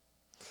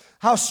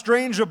 How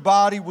strange a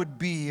body would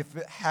be if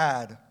it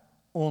had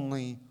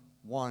only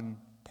one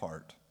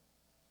part.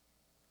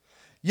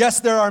 Yes,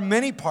 there are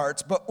many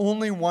parts, but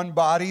only one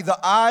body. The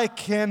eye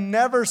can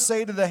never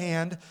say to the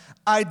hand,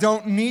 I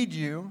don't need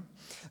you.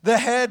 The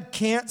head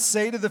can't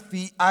say to the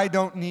feet, I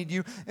don't need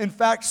you. In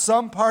fact,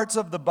 some parts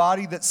of the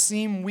body that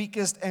seem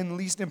weakest and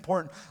least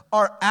important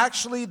are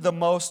actually the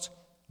most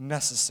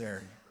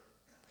necessary.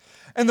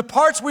 And the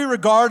parts we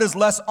regard as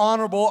less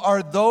honorable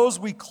are those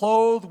we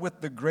clothe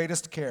with the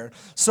greatest care.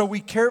 So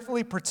we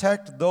carefully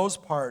protect those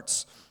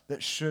parts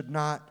that should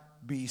not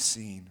be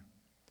seen,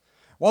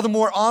 while the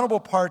more honorable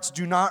parts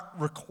do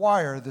not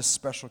require this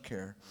special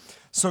care.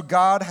 So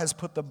God has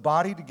put the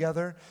body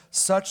together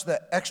such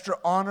that extra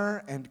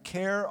honor and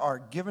care are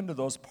given to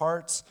those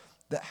parts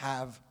that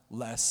have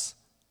less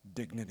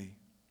dignity.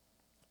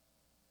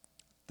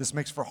 This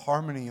makes for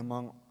harmony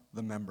among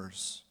the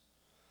members,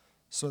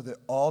 so that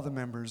all the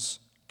members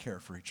care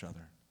for each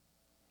other.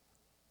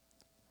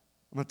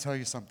 I'm going to tell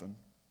you something.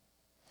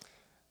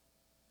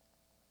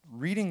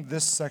 Reading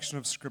this section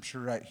of scripture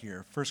right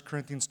here, 1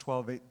 Corinthians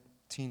 12,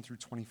 18 through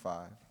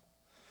 25,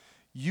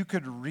 you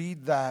could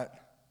read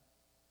that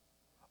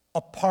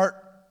apart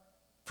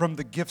from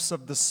the gifts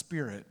of the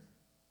Spirit,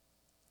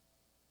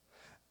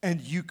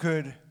 and you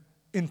could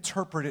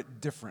interpret it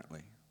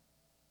differently.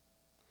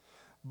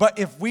 But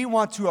if we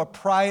want to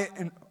apply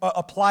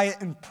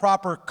it in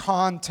proper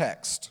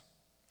context,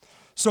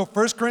 so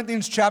 1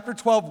 Corinthians chapter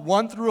 12,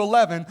 1 through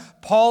 11,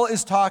 Paul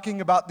is talking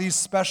about these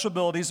special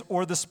abilities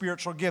or the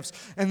spiritual gifts.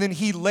 And then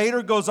he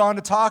later goes on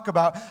to talk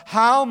about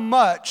how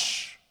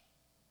much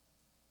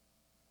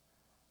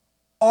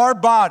our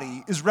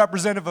body is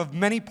representative of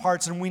many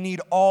parts, and we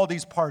need all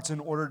these parts in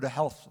order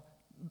to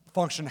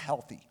function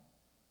healthy.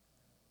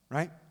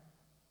 Right?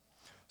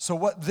 So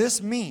what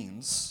this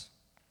means,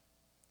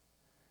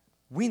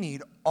 we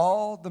need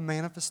all the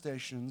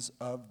manifestations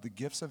of the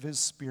gifts of his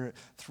Spirit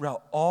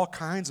throughout all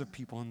kinds of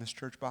people in this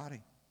church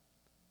body.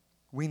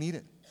 We need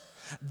it.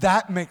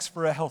 That makes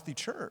for a healthy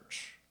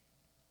church.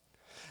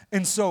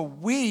 And so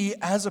we,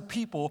 as a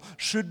people,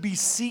 should be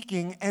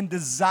seeking and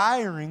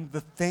desiring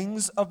the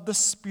things of the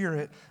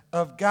Spirit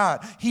of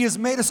God. He has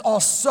made us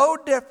all so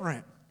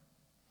different,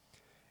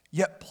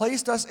 yet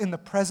placed us in the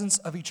presence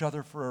of each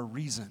other for a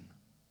reason.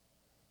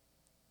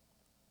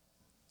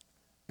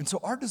 And so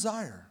our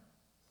desire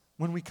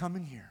when we come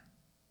in here,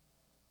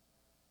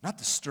 not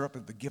to stir up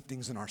the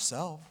giftings in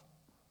ourselves,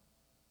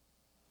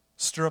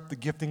 stir up the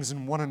giftings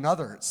in one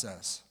another, it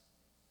says.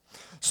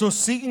 So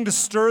seeking to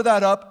stir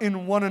that up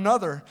in one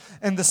another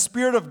and the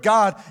Spirit of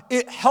God,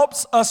 it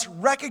helps us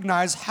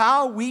recognize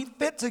how we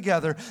fit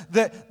together,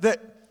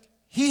 that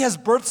he has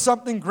birthed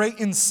something great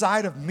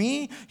inside of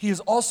me. He has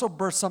also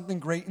birthed something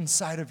great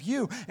inside of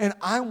you. And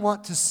I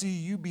want to see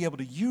you be able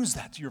to use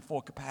that to your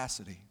full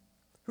capacity.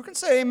 Who can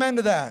say amen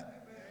to that? Amen.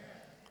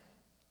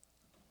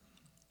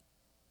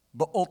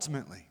 But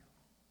ultimately,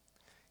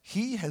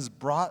 he has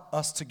brought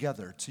us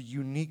together to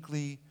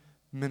uniquely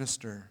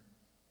minister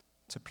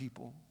to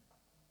people.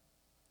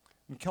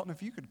 And Kelton,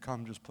 if you could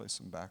come just play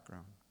some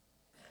background.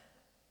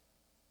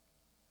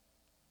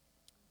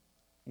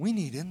 We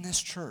need in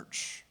this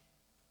church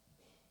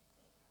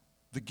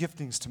the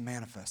giftings to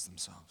manifest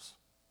themselves.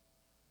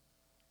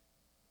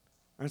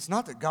 And it's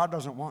not that God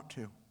doesn't want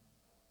to.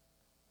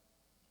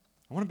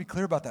 I want to be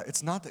clear about that.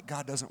 It's not that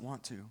God doesn't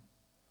want to.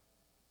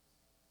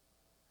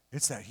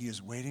 It's that he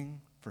is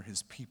waiting for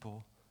his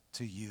people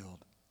to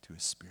yield to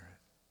his Spirit.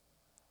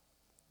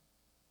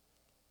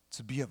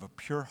 To be of a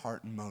pure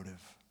heart and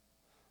motive,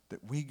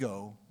 that we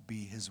go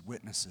be his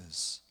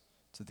witnesses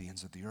to the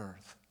ends of the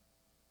earth.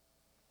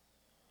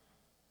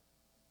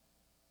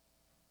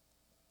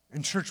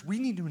 In church, we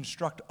need to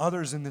instruct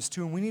others in this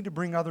too, and we need to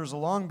bring others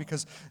along,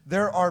 because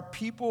there are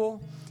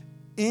people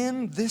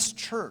in this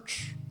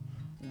church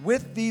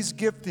with these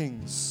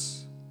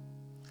giftings,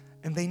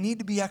 and they need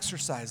to be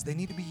exercised. They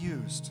need to be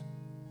used.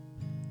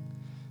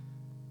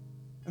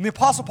 And the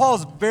Apostle Paul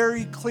is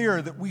very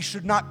clear that we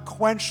should not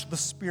quench the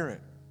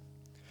Spirit.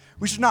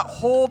 We should not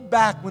hold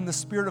back when the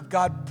Spirit of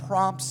God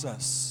prompts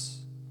us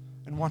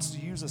and wants to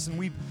use us. And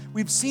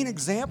we've seen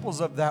examples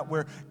of that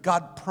where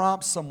God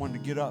prompts someone to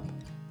get up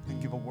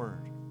and give a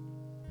word.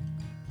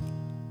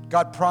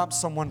 God prompts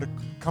someone to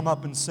come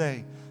up and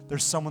say,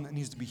 there's someone that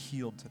needs to be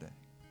healed today.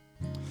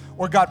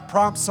 Or God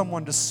prompts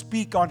someone to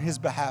speak on his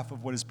behalf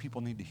of what his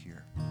people need to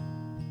hear.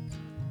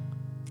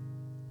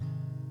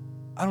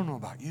 I don't know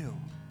about you,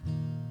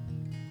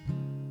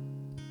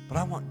 but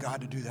I want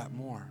God to do that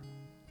more.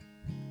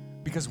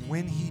 Because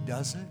when he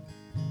does it,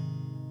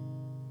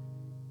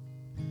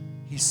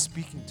 he's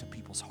speaking to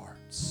people's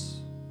hearts.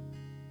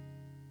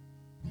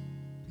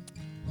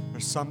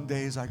 There's some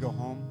days I go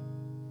home,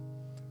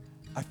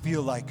 I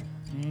feel like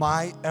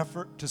my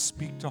effort to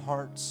speak to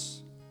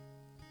hearts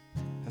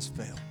has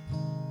failed.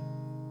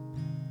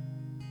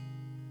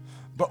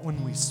 But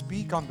when we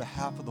speak on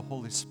behalf of the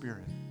Holy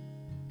Spirit,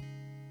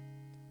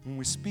 when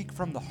we speak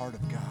from the heart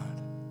of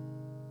God,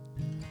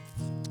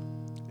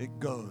 it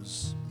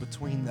goes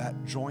between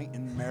that joint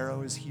and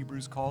marrow, as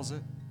Hebrews calls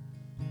it.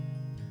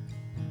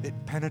 It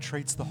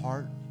penetrates the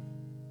heart.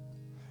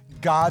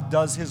 God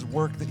does his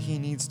work that he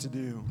needs to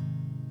do.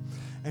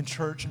 And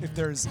church, if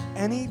there's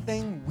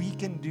anything we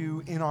can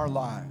do in our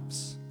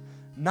lives,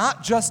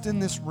 not just in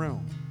this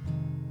room,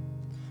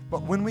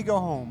 but when we go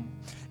home,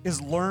 is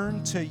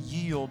learn to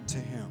yield to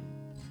him.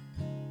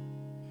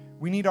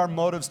 We need our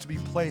motives to be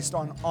placed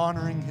on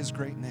honoring his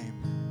great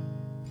name.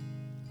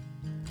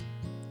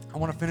 I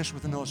want to finish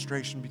with an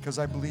illustration, because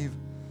I believe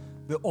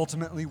that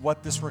ultimately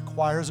what this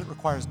requires, it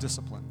requires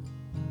discipline.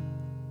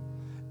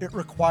 It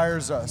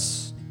requires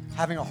us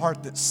having a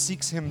heart that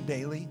seeks him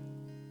daily.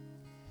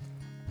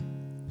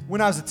 When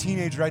I was a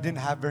teenager, I didn't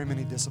have very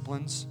many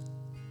disciplines.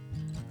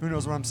 Who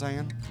knows what I'm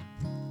saying?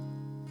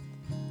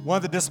 One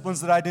of the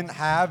disciplines that I didn't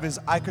have is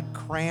I could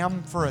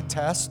cram for a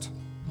test,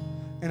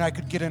 and I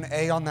could get an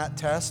A on that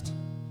test.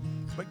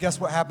 But guess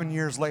what happened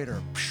years later?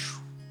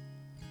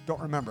 Don't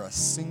remember a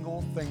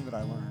single thing that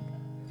I learned.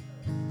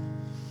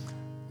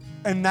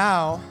 And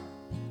now,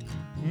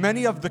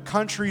 many of the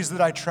countries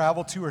that I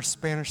travel to are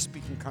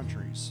Spanish-speaking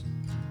countries.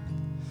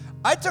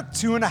 I took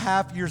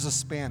 2.5 years of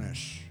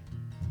Spanish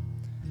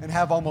and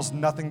have almost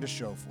nothing to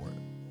show for it.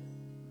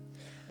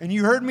 And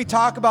you heard me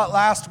talk about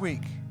last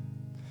week.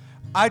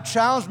 I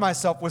challenged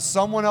myself with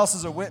someone else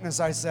as a witness.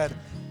 I said,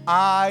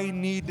 I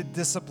need to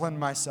discipline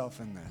myself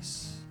in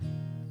this.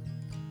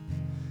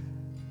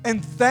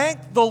 And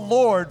thank the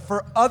Lord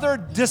for other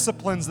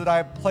disciplines that I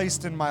have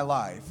placed in my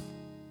life.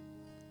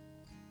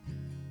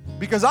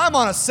 Because I'm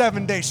on a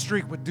 7-day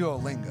streak with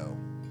Duolingo.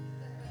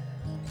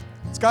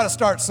 It's got to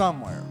start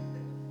somewhere.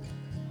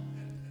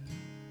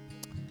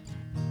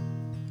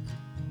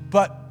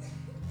 But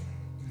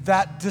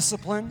that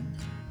discipline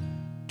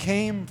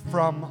came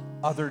from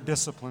other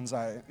disciplines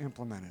I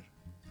implemented.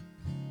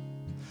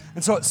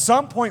 And so at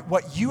some point,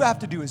 what you have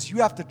to do is you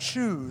have to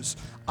choose,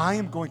 I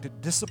am going to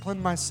discipline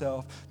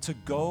myself to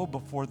go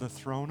before the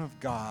throne of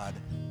God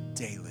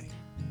daily.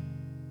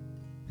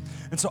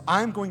 And so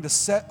I'm going to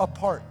set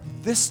apart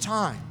this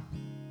time.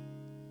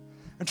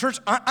 And church,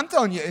 I'm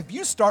telling you, if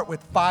you start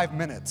with 5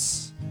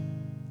 minutes,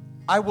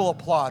 I will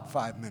applaud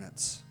 5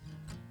 minutes.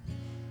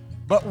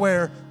 But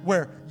where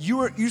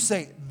you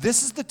say,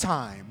 this is the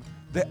time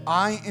that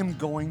I am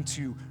going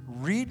to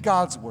read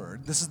God's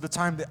word. This is the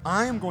time that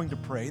I am going to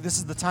pray. This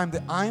is the time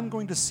that I am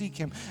going to seek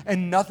him.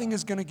 And nothing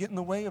is going to get in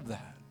the way of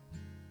that.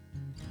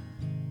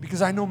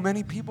 Because I know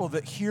many people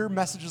that hear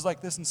messages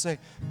like this and say,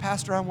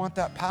 Pastor, I want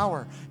that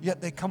power. Yet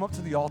they come up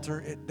to the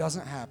altar, it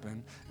doesn't happen.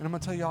 And I'm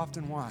going to tell you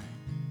often why.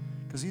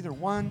 Because either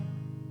one,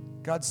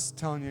 God's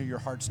telling you your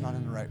heart's not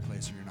in the right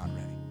place or you're not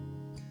ready.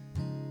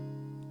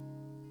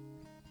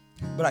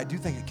 But I do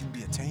think it can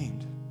be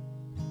attained.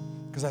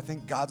 Because I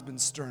think God's been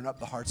stirring up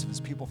the hearts of his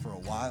people for a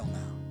while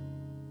now.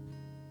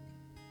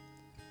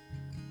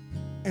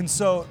 And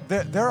so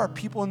there are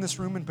people in this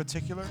room in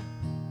particular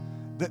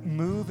that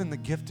move in the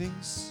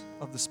giftings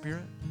of the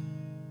Spirit,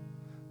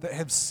 that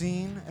have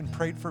seen and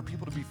prayed for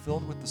people to be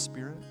filled with the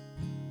Spirit.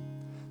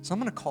 So I'm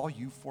going to call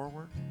you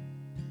forward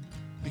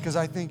because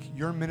I think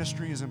your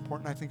ministry is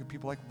important. I think of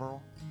people like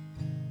Burl.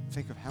 I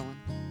think of Helen,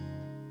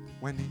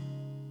 Wendy,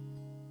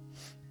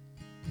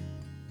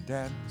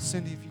 Dad,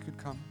 Cindy, if you could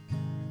come.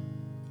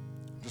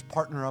 Just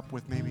partner up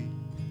with maybe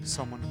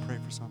someone to pray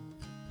for something.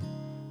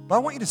 But I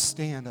want you to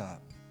stand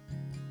up.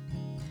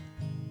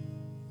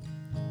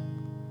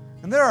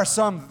 And there are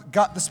some,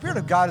 the Spirit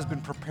of God has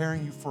been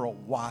preparing you for a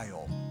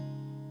while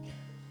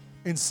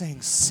and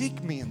saying,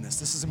 seek me in this.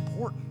 This is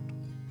important.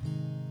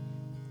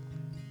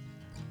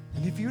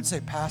 And if you would say,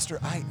 Pastor,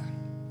 I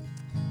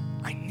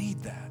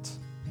need that.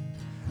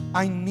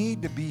 I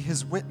need to be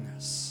his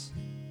witness.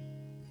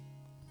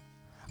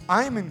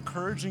 I am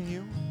encouraging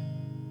you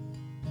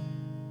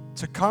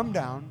to come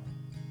down,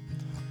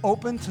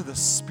 open to the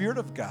Spirit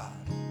of God,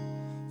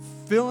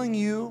 filling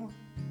you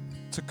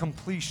to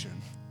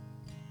completion.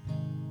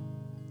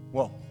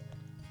 Well,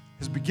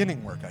 his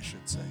beginning work, I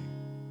should say,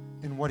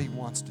 in what he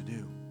wants to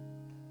do.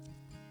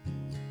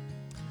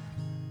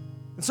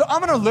 And so I'm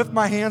going to lift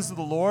my hands to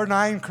the Lord, and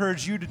I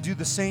encourage you to do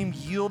the same,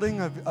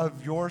 yielding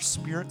of your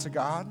spirit to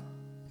God.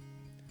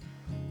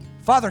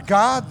 Father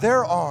God,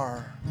 there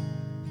are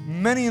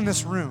many in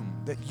this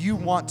room that you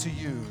want to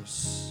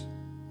use.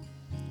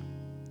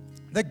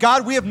 That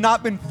God, we have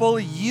not been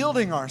fully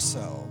yielding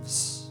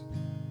ourselves.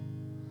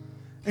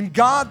 And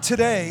God,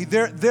 today,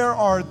 there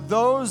are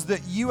those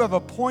that you have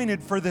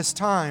appointed for this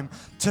time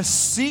to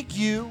seek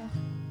you,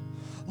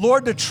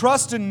 Lord, to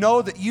trust and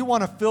know that you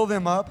want to fill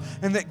them up,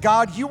 and that,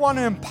 God, you want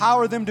to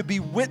empower them to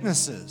be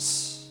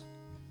witnesses.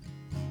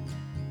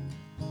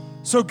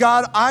 So,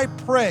 God, I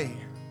pray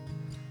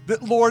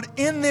that, Lord,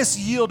 in this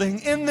yielding,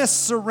 in this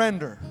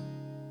surrender,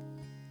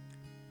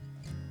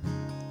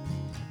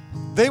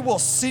 they will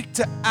seek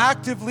to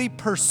actively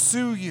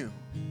pursue you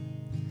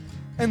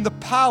and the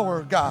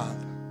power, God,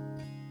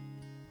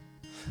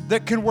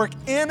 that can work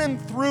in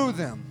and through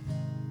them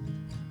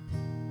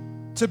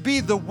to be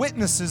the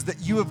witnesses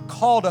that you have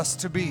called us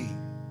to be.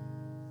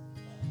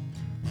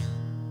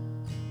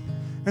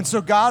 And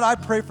so, God, I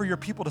pray for your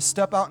people to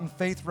step out in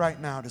faith right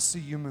now to see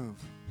you move.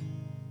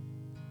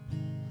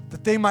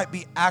 That they might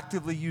be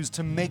actively used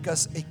to make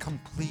us a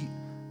complete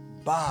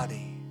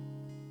body.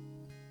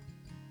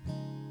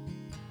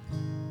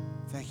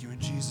 Thank you in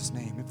Jesus'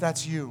 name. If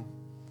that's you,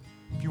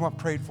 if you want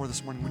prayed for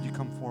this morning, would you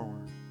come forward?